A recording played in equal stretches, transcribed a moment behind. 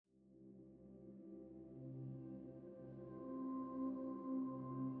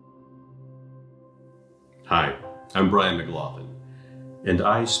Hi, I'm Bryan McGlothin, and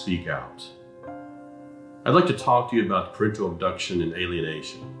I speak out. I'd like to talk to you about parental abduction and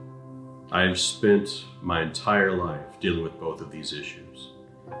alienation. I have spent my entire life dealing with both of these issues.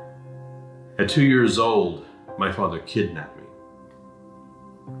 At 2 years old, my father kidnapped me.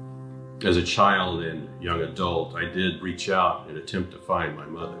 As a child and young adult, I did reach out and attempt to find my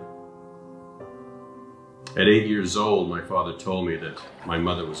mother. At 8 years old, my father told me that my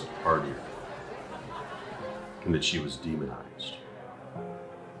mother was a partier and that she was demonized.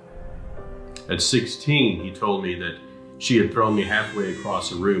 At 16, he told me that she had thrown me halfway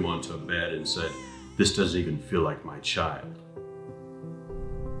across a room onto a bed and said, "This doesn't even feel like my child."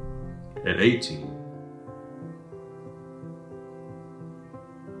 At 18,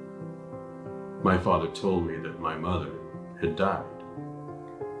 my father told me that my mother had died.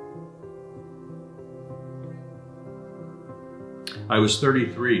 I was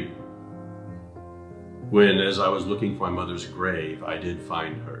 33 when, as I was looking for my mother's grave, I did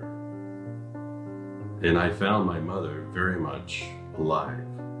find her. And I found my mother very much alive.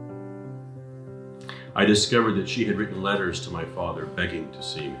 I discovered that she had written letters to my father begging to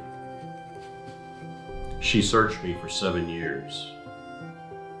see me. She searched me for 7 years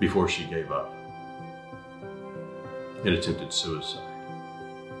before she gave up and attempted suicide.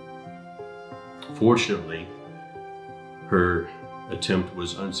 Fortunately, her attempt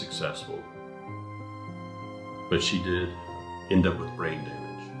was unsuccessful, but she did end up with brain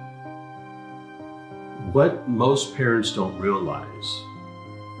damage. What most parents don't realize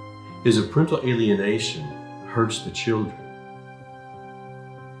is that parental alienation hurts the children.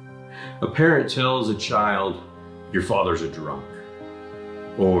 A parent tells a child, "Your father's a drunk,"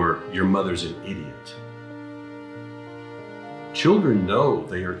 or "Your mother's an idiot." Children know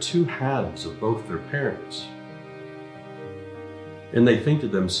they are two halves of both their parents. And they think to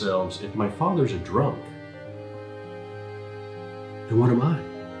themselves, if my father's a drunk, then what am I?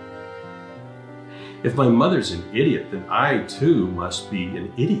 If my mother's an idiot, then I too must be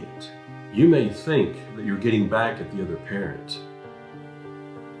an idiot. You may think that you're getting back at the other parent,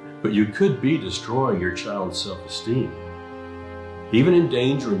 but you could be destroying your child's self-esteem, even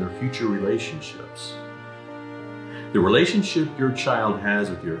endangering their future relationships. The relationship your child has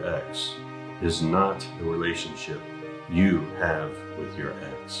with your ex is not the relationship you have with your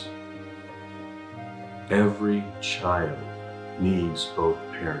ex. Every child needs both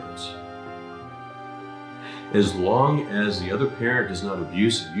parents. As long as the other parent is not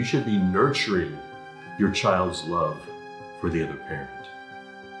abusive, you should be nurturing your child's love for the other parent.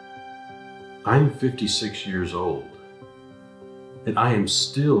 I'm 56 years old, and I am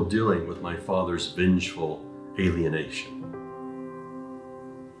still dealing with my father's vengeful alienation.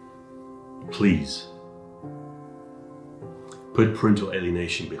 Please, put parental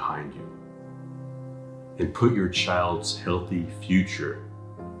alienation behind you and put your child's healthy future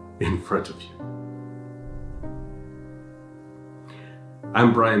in front of you.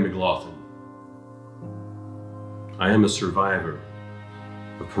 I'm Bryan McGlothin. I am a survivor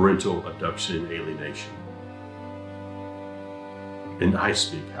of parental abduction and alienation, and I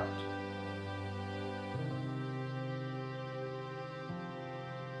speak out.